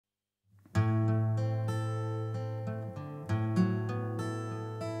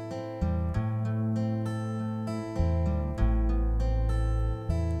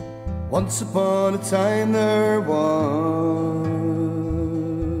Once upon a time there was.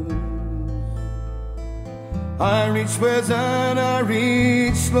 I reached west and I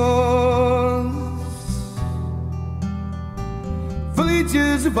reached lost.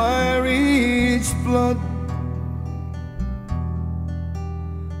 Villages of Irish blood,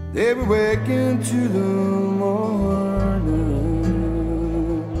 they were waking to the morning,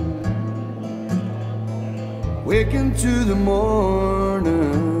 waking to the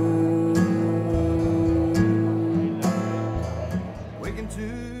morning.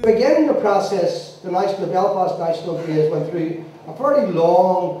 Beginning the process, the Belfast National Graves went through a fairly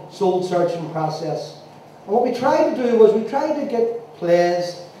long soul-searching process. And what we tried to do was we tried to get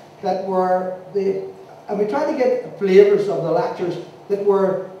plays that were and we tried to get flavours of the lectures that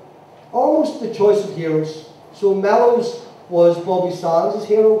were almost the choice of heroes. So Mellows was Bobby Sands'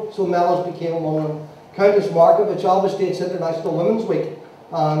 hero, so Mellows became one of them. Countess Markievicz, obviously it's International Women's Week,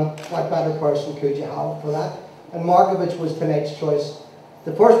 and what better person could you have for that? And Markievicz was tonight's choice.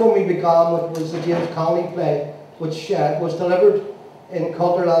 The first one we began with was the James Connolly play, which was delivered in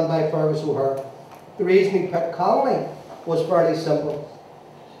Culturland by Fergus O'Hare. The reason he picked Connolly was fairly simple.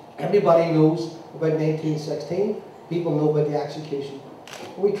 Everybody knows about 1916, people know about the execution.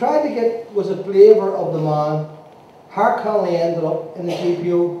 What we tried to get was a flavour of the man, how Connolly ended up in the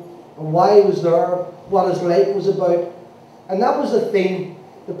GPO, and why he was there, what his life was about. And that was the theme,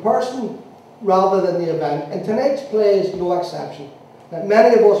 the person rather than the event. And tonight's play is no exception. That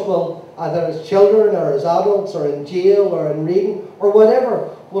many of us will, either as children or as adults or in jail or in reading or whatever,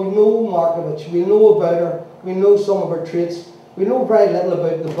 will know Markievicz. We know about her, we know some of her traits. We know very little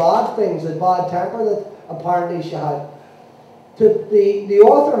about the bad things, the bad temper that apparently she had. The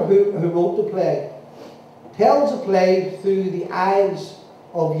author who wrote the play tells the play through the eyes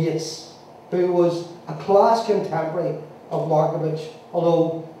of Yeats, who was a class contemporary of Markievicz,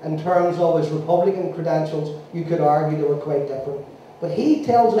 although in terms of his Republican credentials, you could argue they were quite different. But he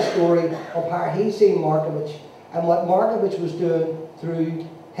tells a story of how he seen Markievicz, and what Markievicz was doing through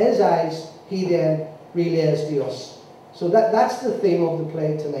his eyes, he then relays to us. So that's the theme of the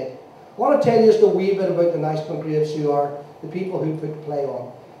play tonight. I want to tell you just a wee bit about the National Graves, who are the people who put the play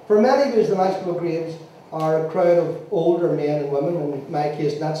on. For many of us, the National Graves are a crowd of older men and women, in my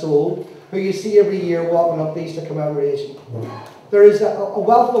case not so old, who you see every year walking up the Easter commemoration. There is a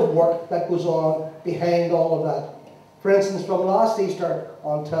wealth of work that goes on behind all of that. For instance, from last Easter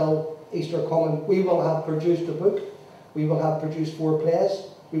until Easter coming, we will have produced a book, we will have produced 4 plays,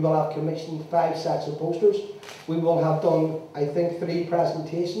 we will have commissioned 5 sets of posters, we will have done, I think, 3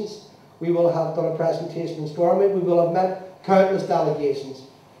 presentations, we will have done a presentation in Stormont, we will have met countless delegations.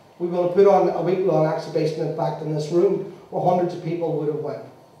 We will have put on a week-long exhibition, in fact, in this room, where hundreds of people would have went.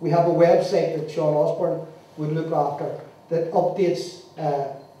 We have a website that Sean Osborne would look after that updates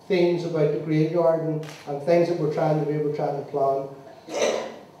things about the graveyard and things that we're trying to do, we're trying to plan.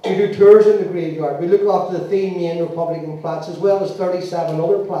 We do tours in the graveyard. We look after the three main Republican plots, as well as 37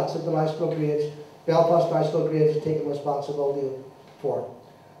 other plots that the National Graves, Belfast National Graves has taken responsibility for.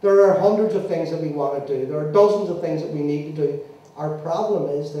 There are hundreds of things that we want to do. There are dozens of things that we need to do. Our problem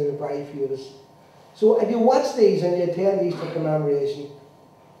is there are very few of us. So if you watch these and you attend Easter commemoration,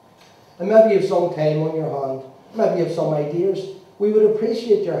 and maybe you have some time on your hand, maybe you have some ideas, we would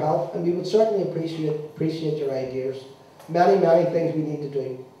appreciate your help, and we would certainly appreciate your ideas. Many, many things we need to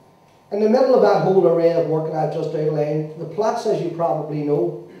do. In the middle of that whole array of work that I've just outlined, the plots, as you probably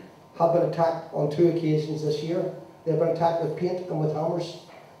know, have been attacked on 2 occasions this year. They've been attacked with paint and with hammers.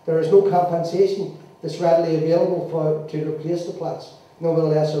 There is no compensation that's readily available to replace the plots.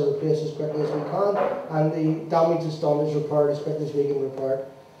 Nevertheless, they're replaced as quickly as we can, and the damage that's done is repaired as quickly as we can repair it.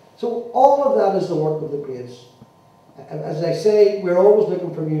 So all of that is the work of the Graves. As I say, we're always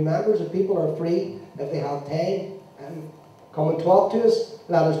looking for new members. If people are free, if they have time, come and talk to us,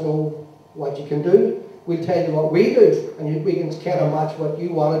 let us know what you can do. We'll tell you what we do, and we can kind of match what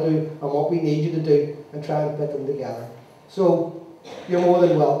you want to do and what we need you to do and try and put them together. So you're more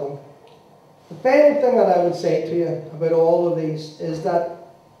than welcome. The final thing that I would say to you about all of these is that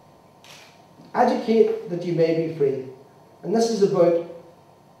educate that you may be free. And this is about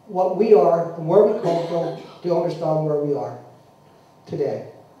what we are and where we come from to understand where we are today.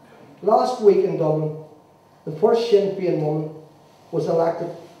 Last week in Dublin, the first Sinn Féin woman was elected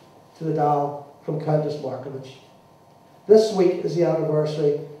to the Dáil from Countess Markievicz. This week is the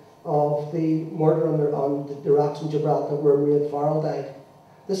anniversary of the murder on the rocks in Gibraltar where Maria Farrell died.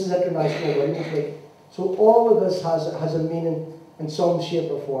 This is International Women's Week. So all of this has a meaning in some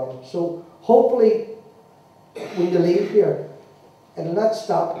shape or form. So hopefully when you leave here, it'll not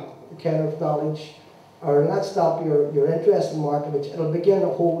stop the kind of knowledge or not stop your interest in Markievicz, it'll begin a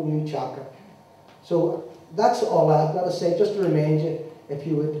whole new chapter. So that's all I've got to say, just to remind you, if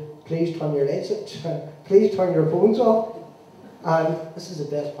you would please turn your lights, please turn your phones off. And this is the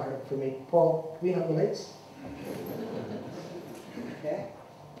best part for me. Paul, do we have the lights? Okay.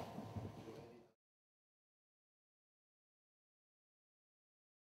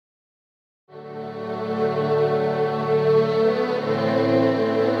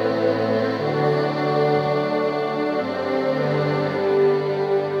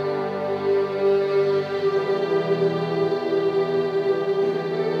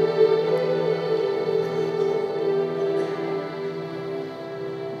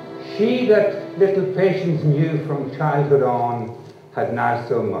 She that little Patience knew from childhood on had now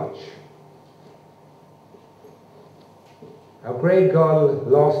so much. Our grey gull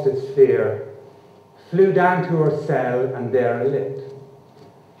lost its fear, flew down to her cell and there alit,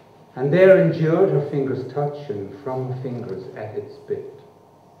 and there endured her fingers' touch, and from her fingers ate its bit.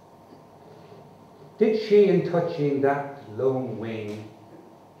 Did she, in touching that lone wing,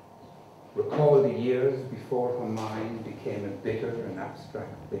 recall the years before her mind became a bitter and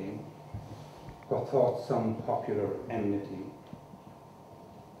abstract thing, or thought some popular enmity?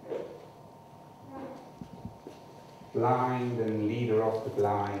 Blind and leader of the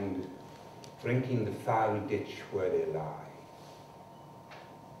blind, drinking the foul ditch where they lie.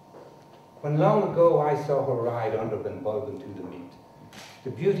 When long ago I saw her ride under Benbulben to the meet,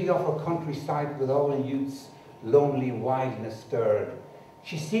 the beauty of her countryside with all youth's lonely wildness stirred,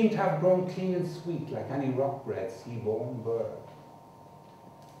 she seemed to have grown clean and sweet like any rock-bred sea-born bird.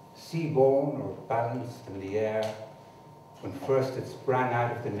 Sea-born or balanced in the air, when first it sprang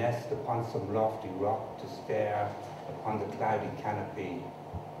out of the nest upon some lofty rock to stare upon the cloudy canopy,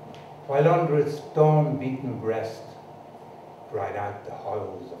 while under its storm-beaten breast cried out the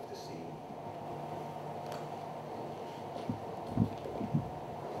hollows of the sea.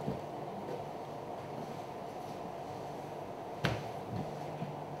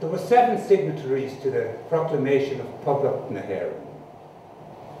 There were 7 signatories to the proclamation of Poblacht na hÉireann.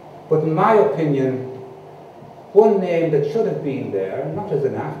 But in my opinion, one name that should have been there, not as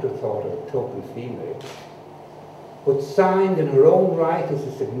an afterthought or token female, but signed in her own right as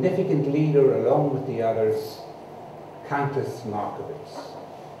a significant leader along with the others, Countess Markievicz.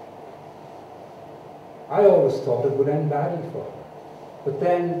 I always thought it would end badly for her, but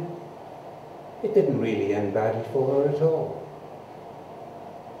then it didn't really end badly for her at all.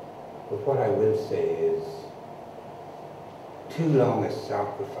 But what I will say is, too long a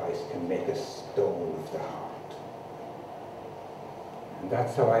sacrifice can make a stone of the heart. And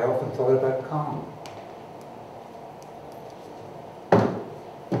that's how I often thought about Con.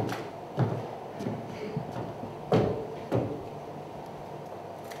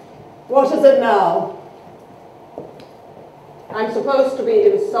 What is it now? I'm supposed to be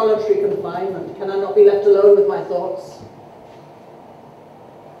in solitary confinement. Can I not be left alone with my thoughts?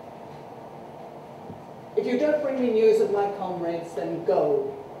 If you don't bring me news of my comrades, then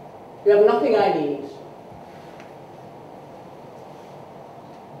go. You have nothing I need.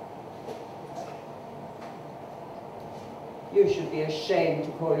 You should be ashamed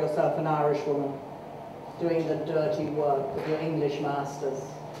to call yourself an Irishwoman, doing the dirty work of your English masters.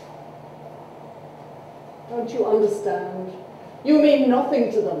 Don't you understand? You mean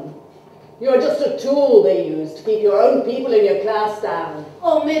nothing to them. You're just a tool they use to keep your own people in your class down.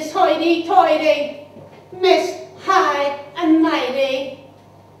 Oh, Miss Hoity-Toity, Miss High and Mighty.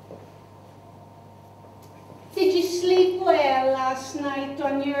 Did you sleep well last night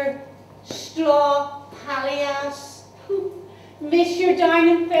on your straw palliasse? Miss your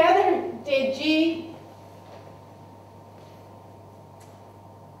dining feather, did ye?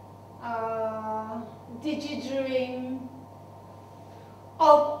 Did you dream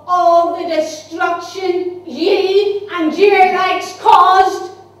of all the destruction ye and your likes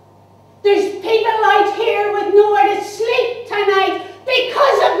caused? There's people out here with nowhere to sleep tonight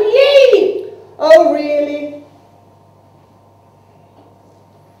because of ye! Oh, really?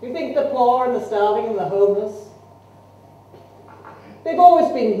 You think the poor and the starving and the homeless? They've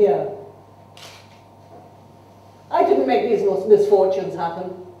always been here. I didn't make these misfortunes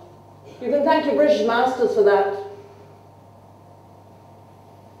happen. You can thank your British masters for that.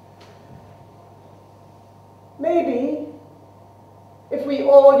 Maybe, if we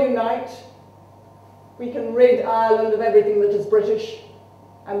all unite, we can rid Ireland of everything that is British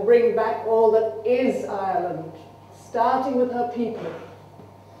and bring back all that is Ireland, starting with her people.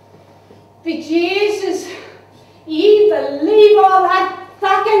 Be Jesus, ye believe all that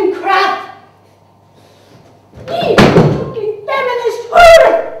fucking crap! Ye fucking feminist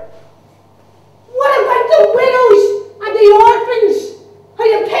whore! What am I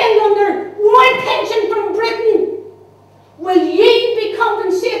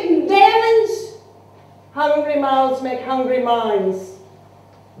mouths make hungry minds.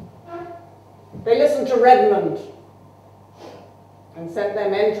 They listened to Redmond and sent their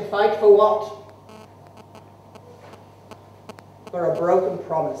men to fight for what? For a broken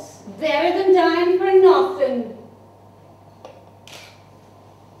promise. Better than dying for nothing.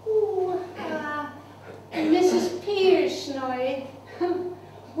 Ooh, Mrs. Pearse now.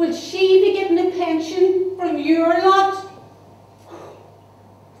 Will she be getting a pension from your lot?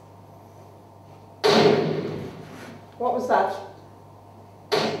 What was that?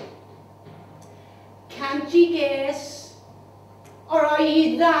 Can't ye guess? Or are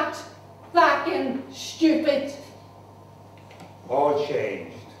ye that fucking stupid? All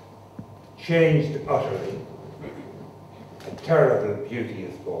changed. Changed utterly. A terrible beauty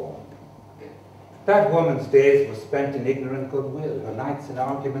is born. That woman's days were spent in ignorant goodwill, her nights in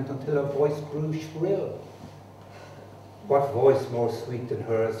argument until her voice grew shrill. What voice more sweet than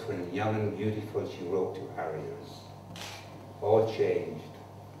hers when young and beautiful she wrote to harriers? All changed.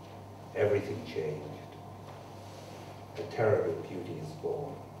 Everything changed. A terrible beauty is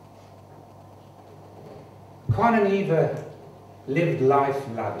born. Con and Eva lived life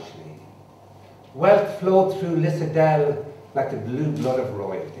lavishly. Wealth flowed through Lissadell like the blue blood of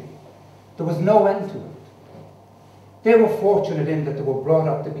royalty. There was no end to it. They were fortunate in that they were brought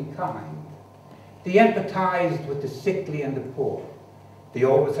up to be kind. They empathized with the sickly and the poor. They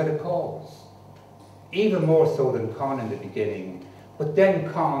always had a cause. Even more so than Con in the beginning, but then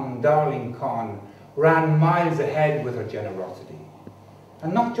Con, darling Con, ran miles ahead with her generosity.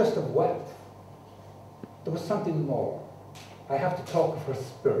 And not just of wealth. There was something more. I have to talk of her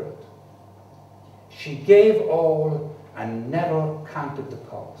spirit. She gave all and never counted the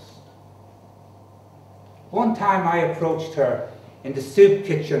cost. One time I approached her in the soup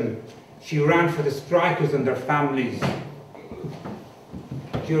kitchen. She ran for the strikers and their families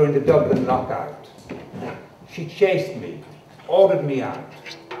during the Dublin lockout. She chased me, ordered me out.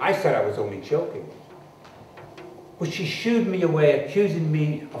 I said I was only joking. But she shooed me away, accusing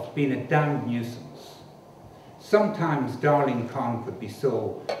me of being a damned nuisance. Sometimes darling Con could be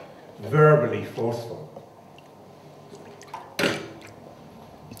so verbally forceful.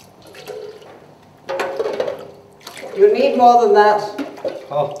 You need more than that.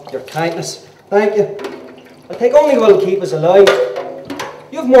 Oh, your kindness. Thank you. I'll take only what will keep us alive.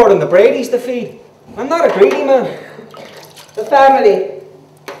 You've more than the Bradys to feed. I'm not a greedy man. The family,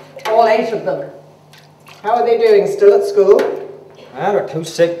 all 8 of them. How are they doing? Still at school? They're too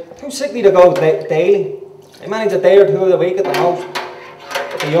sickly to go daily. They manage a day or 2 of the week at the most.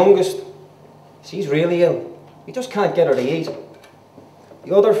 But the youngest, she's really ill. We just can't get her to eat.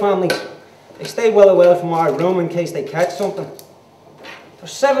 The other families, they stay well away from our room in case they catch something.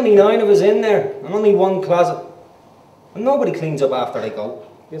 There's 79 of us in there, and only 1 closet. And nobody cleans up after they go.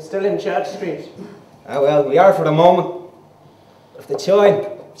 You're still in Church Street. Ah well, we are for the moment. If the child,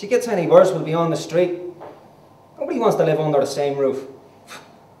 if she gets any worse, we'll be on the street. Nobody wants to live under the same roof.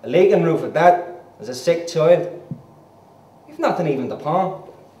 A leaking roof at that, as a sick child. We've nothing even to pawn.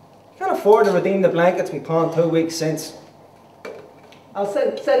 Can't afford to redeem the blankets we pawned 2 weeks since. I'll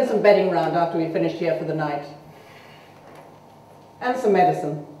send some bedding round after we finish here for the night. And some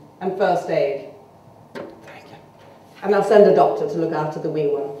medicine and first aid. Thank you. And I'll send a doctor to look after the wee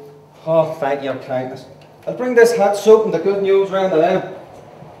one. Oh, thank you, kindness. I'll bring this hot soup and the good news round the lamp.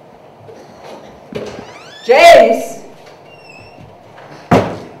 James!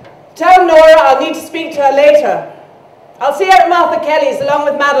 Tell Nora I'll need to speak to her later. I'll see her at Martha Kelly's along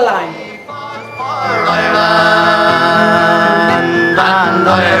with Madeline. Ireland and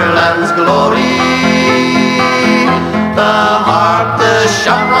Ireland's glory, the heart, the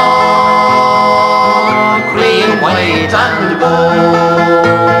shamrock, green, white and gold.